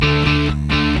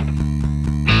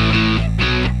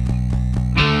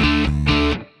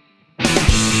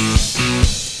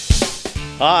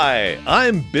Hi,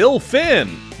 I'm Bill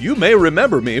Finn. You may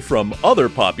remember me from other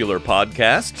popular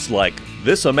podcasts like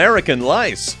This American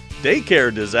Lice,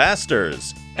 Daycare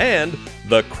Disasters, and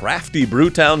The Crafty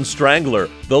Brewtown Strangler,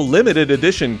 the limited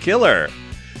edition killer.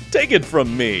 Take it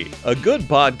from me, a good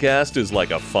podcast is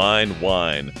like a fine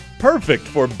wine, perfect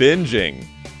for binging.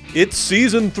 It's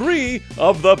season 3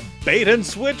 of the Bait and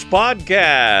Switch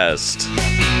podcast.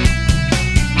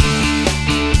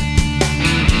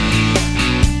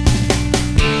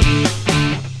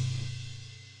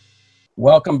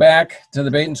 Welcome back to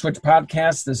the Bait and Switch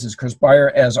podcast. This is Chris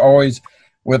Beyer, as always,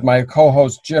 with my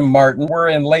co-host Jim Martin. We're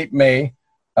in late May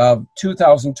of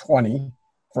 2020.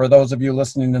 For those of you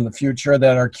listening in the future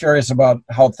that are curious about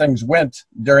how things went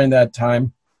during that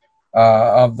time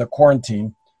of the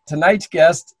quarantine, tonight's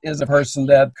guest is a person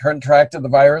that contracted the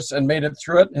virus and made it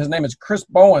through it. His name is Chris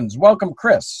Bowens. Welcome,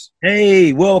 Chris.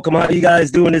 Hey, welcome. How are you guys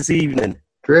doing this evening?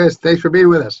 Chris, thanks for being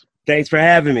with us. Thanks for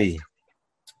having me.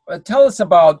 Tell us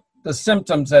about the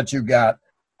symptoms that you got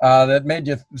that made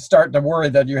you start to worry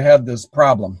that you had this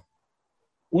problem.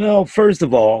 Well, first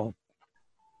of all,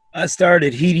 I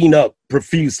started heating up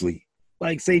profusely.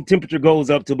 Like, say, temperature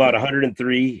goes up to about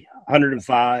 103,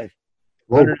 105,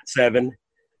 Whoa. 107.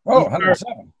 Oh,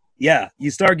 107. Yeah,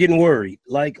 you start getting worried.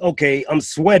 Like, okay, I'm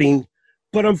sweating,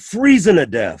 but I'm freezing to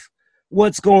death.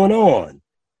 What's going on?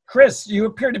 Chris, you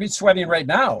appear to be sweating right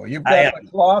now. You've got a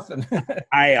cloth. And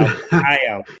I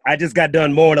am. I just got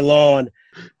done mowing the lawn.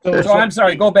 So I'm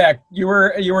sorry, go back. You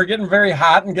were getting very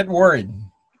hot and getting worried.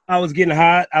 I was getting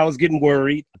hot. I was getting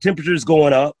worried. Temperature's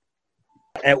going up.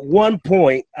 At one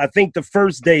point, I think the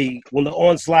first day when the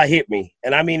onslaught hit me,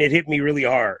 and I mean it hit me really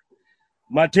hard,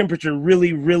 my temperature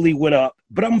really, really went up.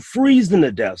 But I'm freezing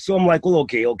to death. So I'm like, well,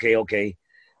 okay.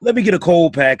 Let me get a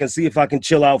cold pack and see if I can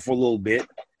chill out for a little bit.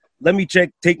 Let me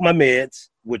take my meds,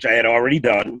 which I had already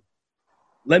done.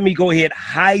 Let me go ahead,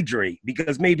 hydrate,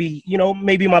 because maybe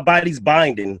my body's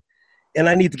binding and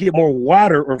I need to get more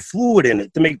water or fluid in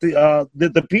it to make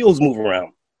the pills move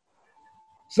around.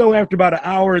 So after about an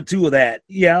hour or two of that,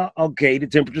 the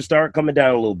temperature started coming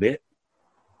down a little bit.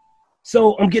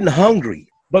 So I'm getting hungry,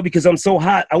 but because I'm so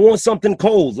hot, I want something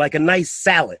cold, like a nice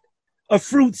salad, a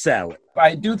fruit salad.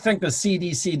 I do think the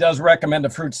CDC does recommend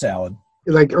a fruit salad.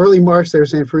 Like early March, they were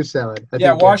saying fruit salad.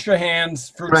 Wash your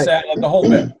hands, fruit salad, the whole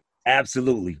bit.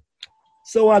 Absolutely.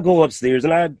 So I go upstairs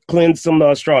and I cleanse some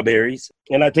strawberries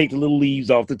and I take the little leaves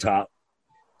off the top,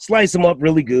 slice them up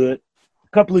really good, a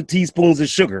couple of teaspoons of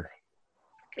sugar,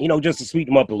 just to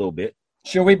sweeten them up a little bit.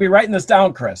 Should we be writing this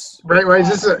down, Chris? Right.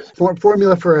 Is this a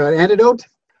formula for an antidote?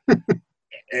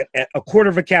 A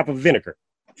quarter of a cup of vinegar.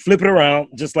 Flip it around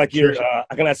just like your,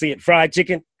 how can I say it, fried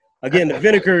chicken. Again, the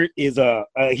vinegar is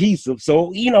adhesive,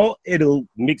 so, it'll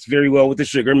mix very well with the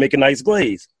sugar and make a nice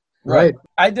glaze. Right.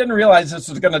 I didn't realize this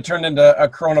was going to turn into a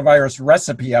coronavirus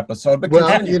recipe episode. But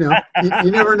well, you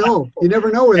never know. You never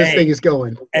know where this thing is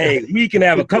going. Hey, we can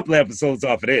have a couple episodes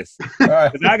off of this.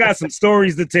 Right. I got some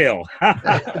stories to tell.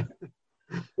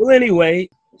 Well, anyway,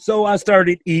 so I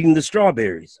started eating the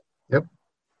strawberries. Yep.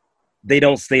 They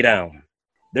don't stay down.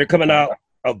 They're coming out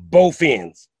of both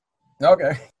ends.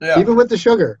 Okay. Yeah. Even with the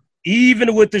sugar.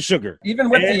 Even with the sugar. Even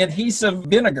with the adhesive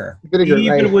vinegar. With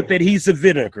the adhesive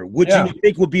vinegar, which you would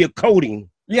think would be a coating.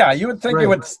 Yeah, you would think it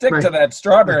would stick to that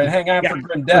strawberry and hang on for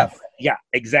grim death. Yeah,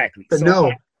 exactly. But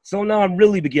no. So now I'm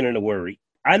really beginning to worry.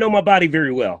 I know my body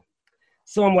very well.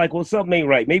 So I'm like, well, something ain't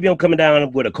right. Maybe I'm coming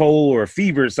down with a cold or a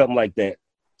fever or something like that.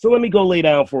 So let me go lay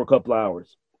down for a couple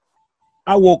hours.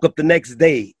 I woke up the next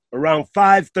day around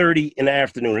 5:30 in the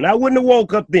afternoon, and I wouldn't have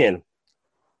woke up then.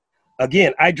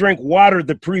 Again, I drank water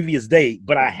the previous day,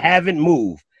 but I haven't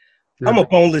moved. I'm a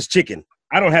boneless chicken.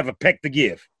 I don't have a peck to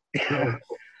give.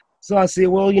 So I said,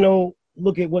 well,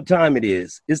 look at what time it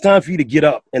is. It's time for you to get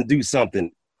up and do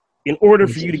something. In order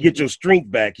for you to get your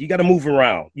strength back, you got to move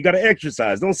around. You got to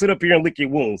exercise. Don't sit up here and lick your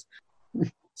wounds.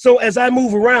 So as I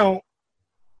move around,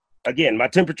 again, my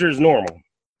temperature is normal,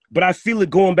 but I feel it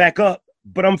going back up,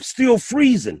 but I'm still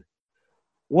freezing.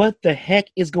 What the heck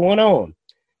is going on?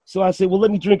 So I said, well,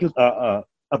 let me drink a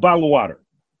bottle of water.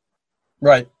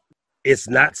 Right. It's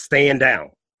not staying down.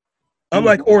 I'm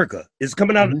like Orca. It's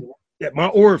coming out at my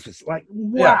orifice. Like,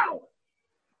 wow. Yeah.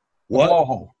 What?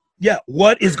 Whoa. Yeah,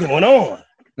 what is going on?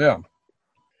 Yeah.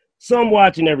 So I'm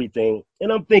watching everything,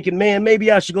 and I'm thinking, man,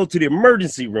 maybe I should go to the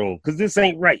emergency room because this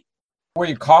ain't right. Were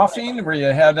you coughing? Were you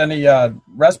had any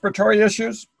respiratory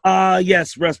issues?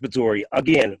 Yes, respiratory.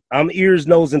 Again, I'm ears,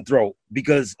 nose, and throat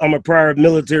because I'm a prior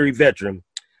military veteran.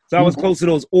 So I was close to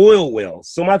those oil wells.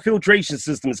 So my filtration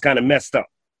system is kind of messed up.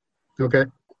 Okay.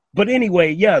 But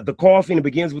anyway, the coughing, it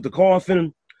begins with the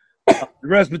coughing, the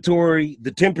respiratory,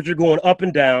 the temperature going up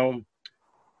and down.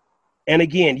 And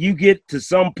again, you get to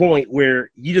some point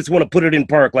where you just want to put it in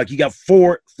park, like you got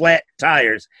 4 flat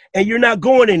tires and you're not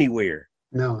going anywhere.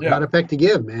 No, Yeah. not a peck to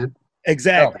give, man.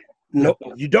 Exactly. No,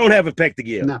 you don't have a peck to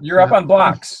give. No, You're up on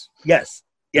blocks. Yes.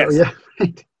 Yes. Oh, yeah.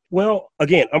 Right. Well,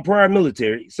 again, I'm prior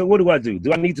military. So what do?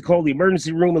 Do I need to call the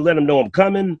emergency room and let them know I'm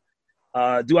coming?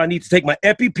 Do I need to take my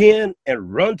EpiPen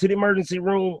and run to the emergency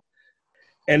room?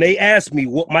 And they asked me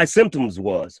what my symptoms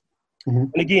was.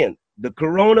 Mhm. And again, the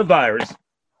coronavirus,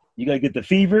 you're going to get the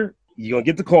fever, you're going to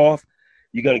get the cough,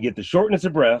 you're going to get the shortness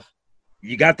of breath,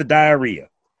 you got the diarrhea.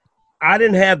 I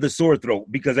didn't have the sore throat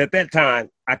because at that time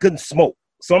I couldn't smoke.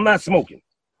 So I'm not smoking.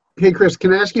 Hey, Chris,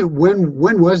 can I ask you when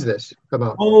was this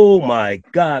about? Oh my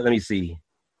God. Let me see.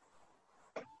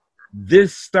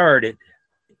 This started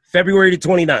February the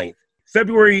 29th.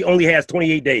 February only has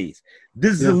 28 days.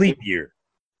 This is a leap year.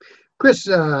 Chris,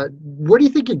 where do you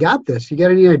think you got this? You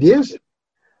got any ideas?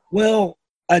 Well,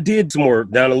 I did some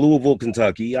work down in Louisville,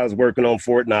 Kentucky. I was working on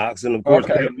Fort Knox and, of course,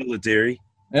 Okay. military.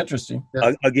 Interesting.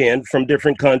 Yeah. Again, from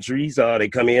different countries. They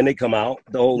come in, they come out,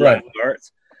 the whole Right. line of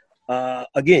arts.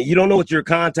 Again, you don't know what your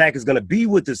contact is going to be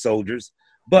with the soldiers,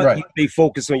 but Right. they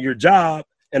focus on your job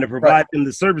and to provide them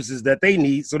the services that they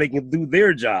need so they can do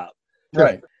their job.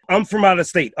 Right. I'm from out of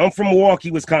state. I'm from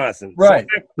Milwaukee, Wisconsin. Right.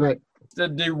 Right.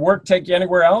 Did the work take you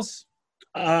anywhere else?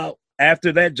 So,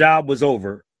 after that job was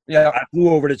over, Yeah. I flew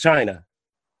over to China.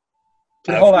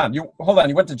 Hold on. You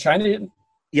went to China?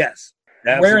 Yes.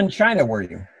 Where in China were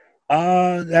you?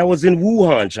 That was in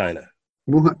Wuhan, China.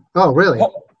 Oh, really?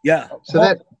 Oh, Yeah.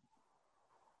 So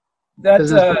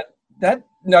that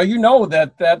now you know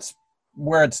that's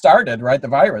where it started, right? The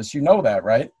virus. You know that,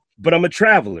 right? But I'm a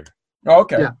traveler.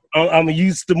 Okay. Yeah. I'm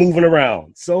used to moving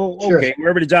around. So, Sure. okay,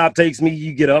 wherever the job takes me,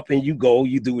 you get up and you go,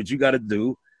 you do what you got to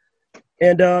do.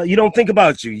 And you don't think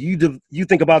about you. You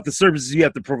think about the services you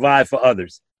have to provide for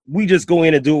others. We just go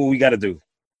in and do what we got to do.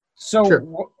 So Sure.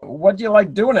 what do you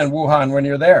like doing in Wuhan when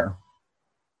you're there?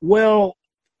 Well,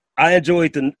 I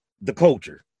enjoyed the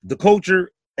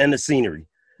culture and the scenery.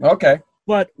 Okay.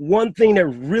 But one thing that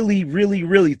really, really,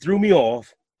 really threw me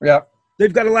off, Yeah.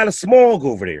 they've got a lot of smog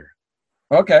over there.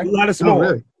 Okay. A lot of Oh, smog.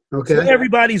 really? Okay. So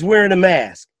everybody's wearing a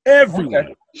mask. Everyone.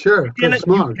 Okay. Sure. You Good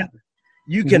smog.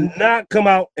 You Mhm. cannot come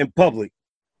out in public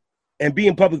and be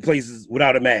in public places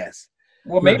without a mask.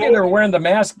 Well, maybe they're wearing the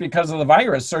mask because of the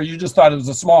virus, or you just thought it was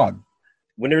a smog.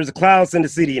 When there's a clouds in the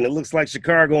city and it looks like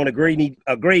Chicago on a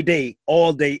gray day,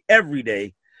 all day, every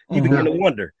day, you Mhm. begin to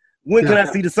wonder, when can I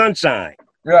see the sunshine?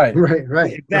 Right.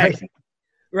 Right. Exactly.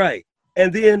 Right.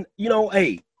 And then,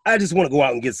 hey, I just want to go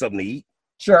out and get something to eat.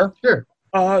 Sure. Sure.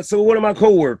 So one of my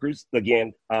coworkers,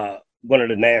 again, one of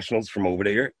the nationals from over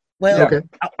there, well, Yeah. Okay.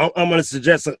 I'm going to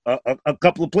suggest a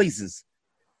couple of places.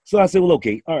 So I said, well,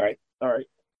 okay, all right.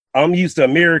 I'm used to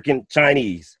American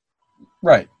Chinese.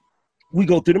 Right. We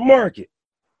go to the market.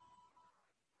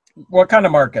 What kind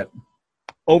of market?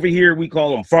 Over here, we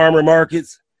call them farmer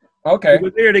markets. Okay. Over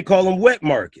there, they call them wet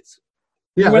markets.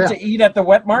 Yeah. You went Yeah. to eat at the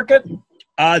wet market?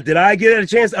 Did I get a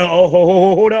chance? Oh,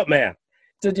 hold up, man.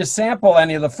 Did you sample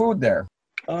any of the food there?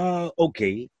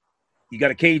 Okay. You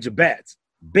got a cage of bats,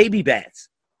 baby bats.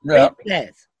 Yeah. Baby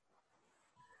bats.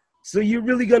 So you're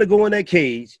really going to go in that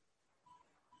cage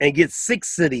and get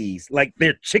 6 of these, like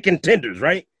they're chicken tenders,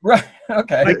 right? Right.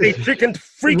 Okay. Like they chicken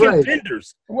freaking Right.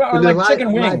 tenders. Well, And they're like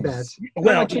chicken live wings. bats.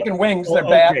 Well, like chicken wings, they're okay.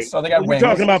 bats, so they got We're wings.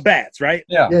 talking about bats, right?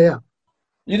 Yeah. Yeah.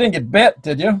 You didn't get bit,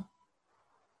 did you?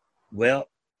 Well,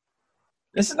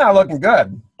 This is not looking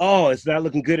good. it's not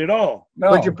looking good at all.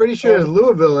 No. But you're pretty sure it was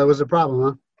Louisville that was the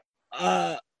problem,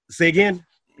 huh? Say again?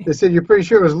 They said you're pretty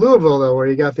sure it was Louisville though where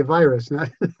you got the virus.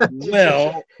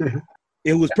 Well,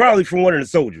 it was probably from one of the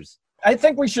soldiers. I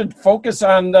think we should focus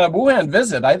on the Wuhan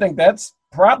visit. I think that's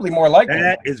probably more likely.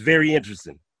 That is very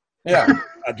interesting. Yeah.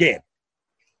 Again,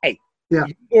 hey, Yeah.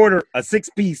 you order a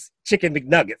 6-piece chicken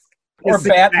McNuggets. Or Get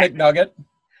 6 bat bats. McNugget.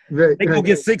 Very, They go right.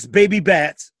 get 6 baby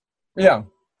bats, Yeah.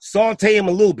 saute them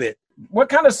a little bit. What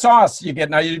kind of sauce you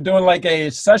get? Now, you doing like a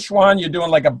Szechuan? You're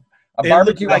doing like a It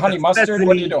barbecue, looks a like honey a mustard?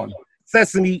 What are you doing?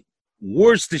 Sesame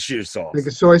Worcestershire sauce. Like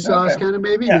a soy sauce Okay. kind of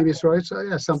maybe? Yeah. Maybe soy sauce.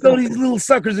 Yeah, So something. these little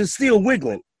suckers are still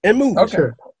wiggling and moving. Okay.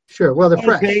 Sure. Well, they're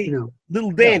fresh, Okay. you know.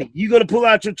 Little Danny, you gonna pull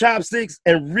out your chopsticks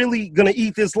and really gonna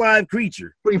eat this live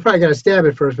creature? Well, you probably got to stab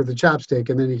it first with a chopstick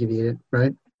and then you can eat it,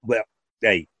 right? Well,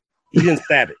 hey, he didn't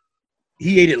stab it.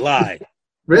 He ate it live.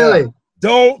 Really?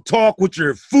 Don't talk with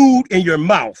your food in your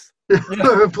mouth.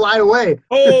 Fly away.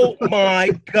 Oh my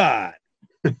God.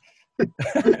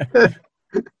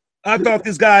 I thought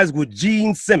this guy's with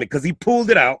Gene Simmons because he pulled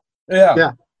it out, Yeah.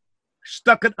 Yeah.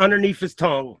 stuck it underneath his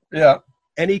tongue, Yeah.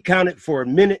 and he counted for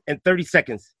 1 minute and 30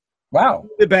 seconds. Wow.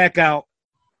 Pulled it back out,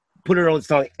 put it on his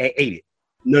tongue, and ate it.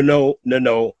 No.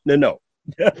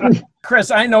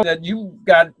 Chris, I know that you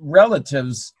got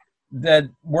relatives that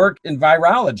work in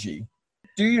virology.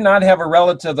 Do you not have a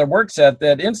relative that works at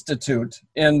that institute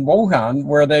in Wuhan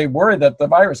where they worry that the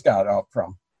virus got out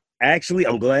from? Actually,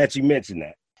 I'm glad you mentioned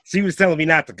that. She was telling me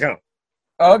not to come.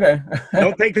 Okay.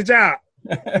 Don't take the job.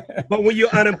 But when you're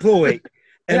unemployed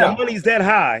and the money's that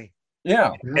high,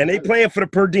 and they paying for the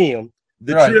per diem,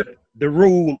 the trip, the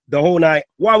room, the whole night,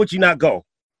 why would you not go?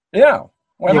 Yeah.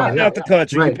 Why not? Out the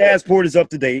country, your passport is up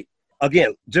to date.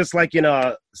 Again, just like in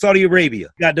Saudi Arabia,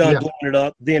 got done blowing it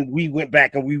up. Then we went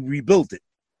back and we rebuilt it.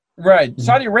 Right.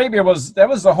 Saudi Arabia was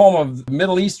the home of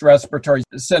Middle East respiratory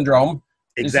syndrome.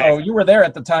 Exactly. So you were there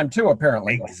at the time too,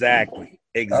 apparently. Exactly.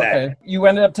 Okay. You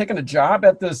ended up taking a job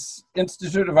at this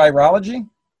Institute of Virology?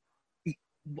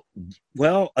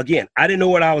 Well, again, I didn't know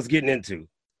what I was getting into.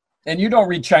 And you don't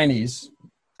read Chinese.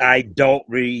 I don't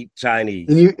read Chinese.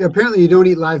 And apparently you don't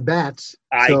eat live bats.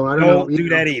 I don't do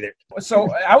that either. So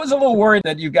I was a little worried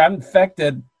that you got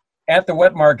infected at the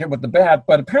wet market with the bat,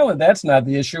 but apparently that's not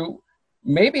the issue.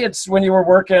 Maybe it's when you were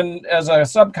working as a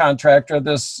subcontractor at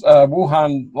this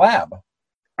Wuhan lab.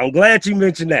 I'm glad you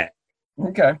mentioned that.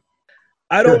 Okay.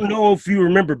 I don't know if you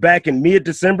remember back in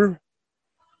mid-December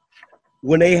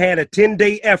when they had a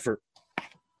 10-day effort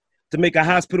to make a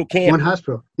hospital campus. One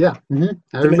hospital, yeah. Mm-hmm.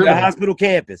 I remember make a hospital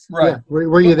campus. Right. Yeah.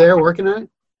 Were you there working on it?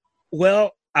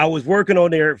 Well, I was working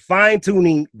on there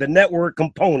fine-tuning the network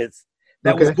components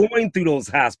that was going through those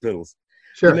hospitals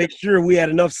to make sure we had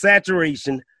enough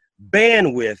saturation,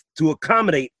 bandwidth to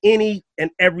accommodate any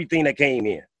and everything that came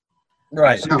in.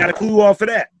 Right. So you got a clue off of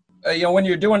that. When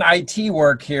you're doing IT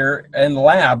work here in the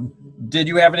lab, did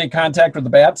you have any contact with the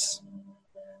bats?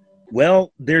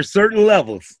 Well, there's certain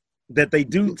levels that they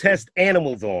do test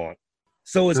animals on.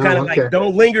 So it's kind of like,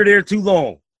 don't linger there too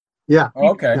long. Yeah.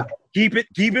 Okay. Keep it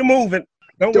moving.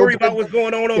 Don't worry about what's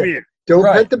going on over here. Don't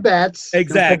pet the bats.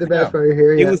 Exactly. Don't pet the bats while you're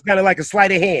here. It was kind of like a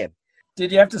sleight of hand.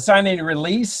 Did you have to sign any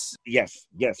release? Yes.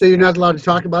 So you're not allowed to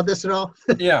talk about this at all?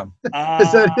 Yeah.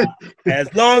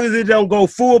 As long as it don't go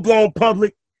full-blown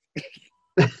public,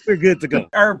 we're good to go.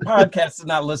 Our podcast is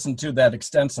not listened to that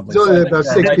extensively. So about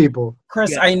 6 people.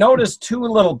 Chris, I noticed 2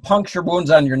 little puncture wounds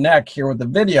on your neck here with the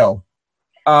video.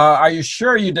 Are you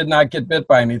sure you did not get bit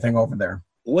by anything over there?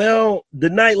 Well, the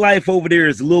nightlife over there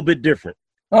is a little bit different.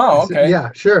 Oh, okay.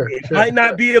 Yeah, sure. It might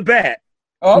not be a bat.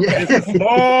 Okay. It's a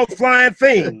small flying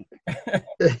thing.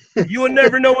 You'll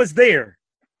never know it's there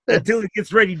until it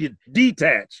gets ready to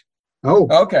detach. Oh.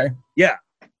 Okay. Yeah.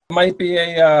 It might be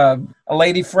a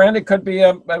lady friend. It could be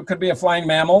a flying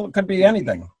mammal. It could be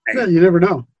anything. Yeah, you never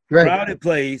know. Right. Crowded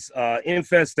place,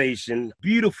 infestation,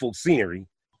 beautiful scenery.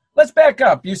 Let's back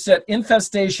up. You said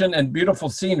infestation and beautiful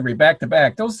scenery back to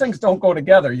back. Those things don't go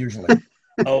together usually.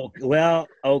 Oh, well,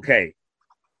 okay.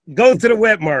 Go to the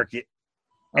wet market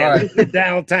and visit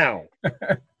downtown.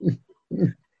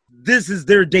 This is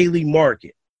their daily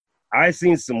market. I've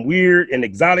seen some weird and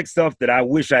exotic stuff that I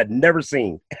wish I'd never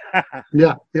seen.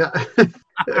 Yeah.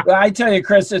 Well, I tell you,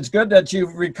 Chris, it's good that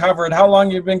you've recovered. How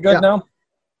long you've been good now?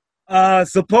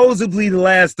 Supposedly the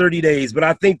last 30 days, but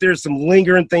I think there's some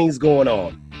lingering things going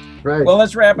on. Right. Well,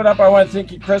 let's wrap it up. I want to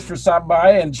thank you, Chris, for stopping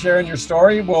by and sharing your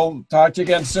story. We'll talk to you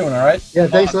again soon, all right? Yeah,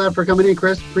 thanks a lot for coming in,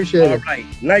 Chris. Appreciate it. All right.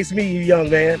 Nice meeting you, young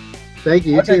man. Thank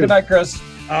you. You Okay, too. good night, Chris.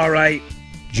 All right.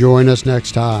 Join us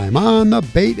next time on the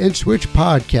Bait and Switch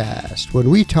podcast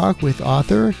when we talk with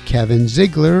author Kevin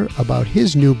Ziegler about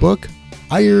his new book,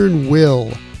 Iron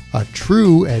Will, a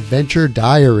true adventure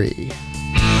diary.